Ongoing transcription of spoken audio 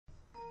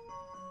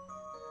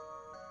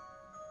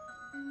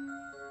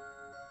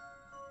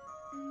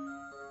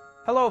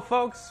Hello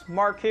folks,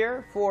 Mark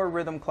here for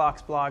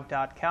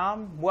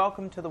rhythmclocksblog.com.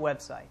 Welcome to the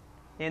website.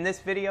 In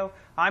this video,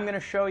 I'm going to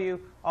show you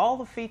all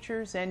the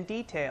features and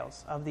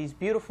details of these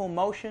beautiful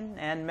motion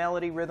and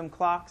melody rhythm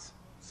clocks.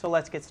 So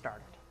let's get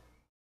started.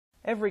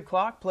 Every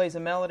clock plays a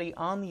melody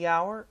on the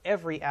hour,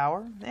 every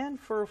hour, and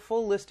for a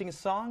full listing of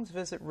songs,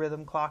 visit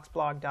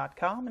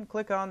rhythmclocksblog.com and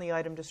click on the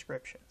item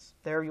descriptions.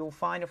 There you'll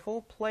find a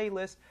full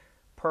playlist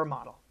per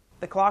model.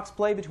 The clocks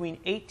play between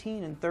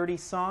 18 and 30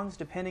 songs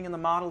depending on the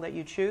model that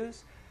you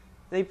choose.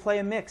 They play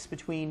a mix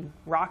between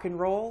rock and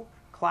roll,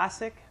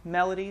 classic,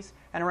 melodies,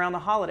 and around the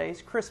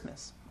holidays,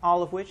 Christmas,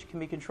 all of which can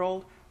be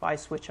controlled by a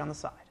switch on the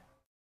side.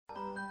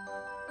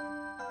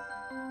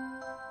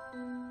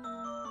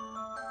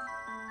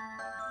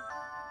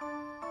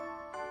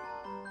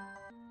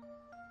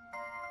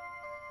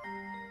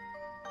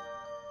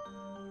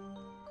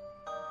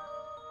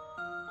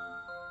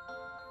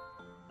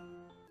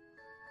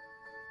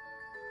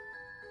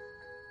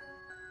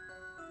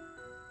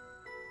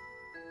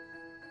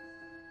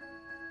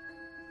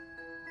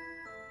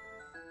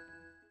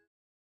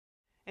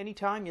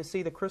 Anytime you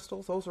see the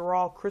crystals, those are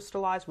all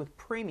crystallized with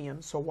premium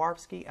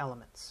Swarovski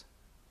elements.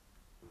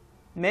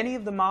 Many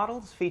of the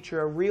models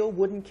feature a real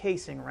wooden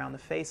casing around the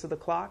face of the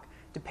clock.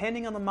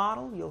 Depending on the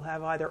model, you'll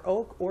have either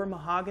oak or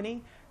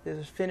mahogany. This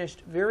is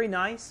finished very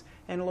nice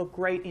and will look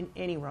great in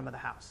any room of the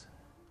house.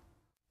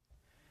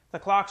 The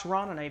clocks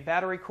run on a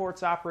battery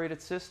quartz operated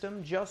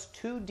system. Just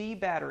 2D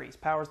batteries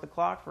powers the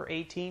clock for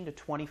 18 to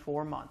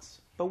 24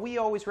 months. But we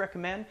always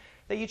recommend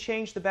that you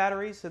change the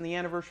batteries on the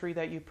anniversary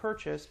that you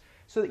purchased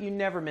so that you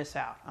never miss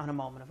out on a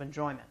moment of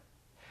enjoyment.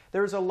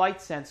 There is a light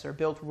sensor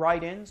built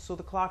right in so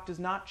the clock does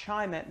not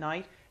chime at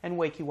night and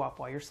wake you up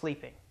while you're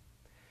sleeping.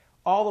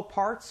 All the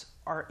parts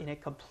are in a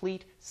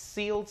complete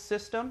sealed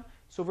system,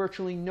 so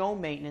virtually no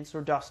maintenance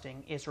or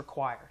dusting is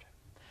required.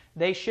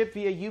 They ship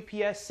via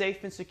UPS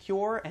safe and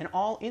secure, and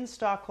all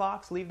in-stock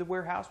clocks leave the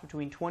warehouse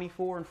between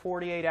 24 and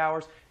 48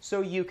 hours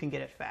so you can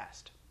get it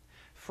fast.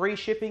 Free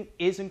shipping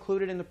is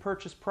included in the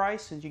purchase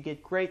price, and you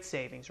get great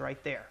savings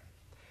right there.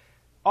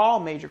 All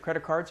major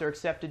credit cards are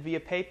accepted via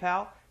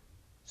PayPal,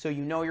 so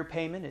you know your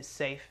payment is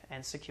safe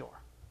and secure.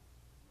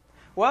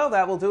 Well,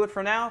 that will do it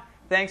for now.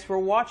 Thanks for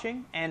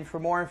watching, and for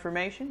more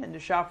information and to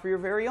shop for your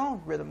very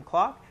own rhythm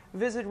clock,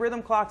 visit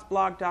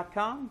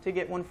rhythmclocksblog.com to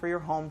get one for your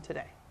home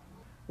today.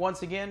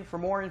 Once again, for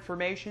more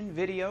information,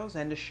 videos,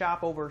 and to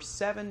shop over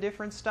 7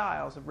 different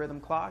styles of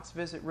rhythm clocks,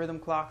 visit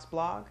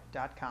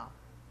rhythmclocksblog.com.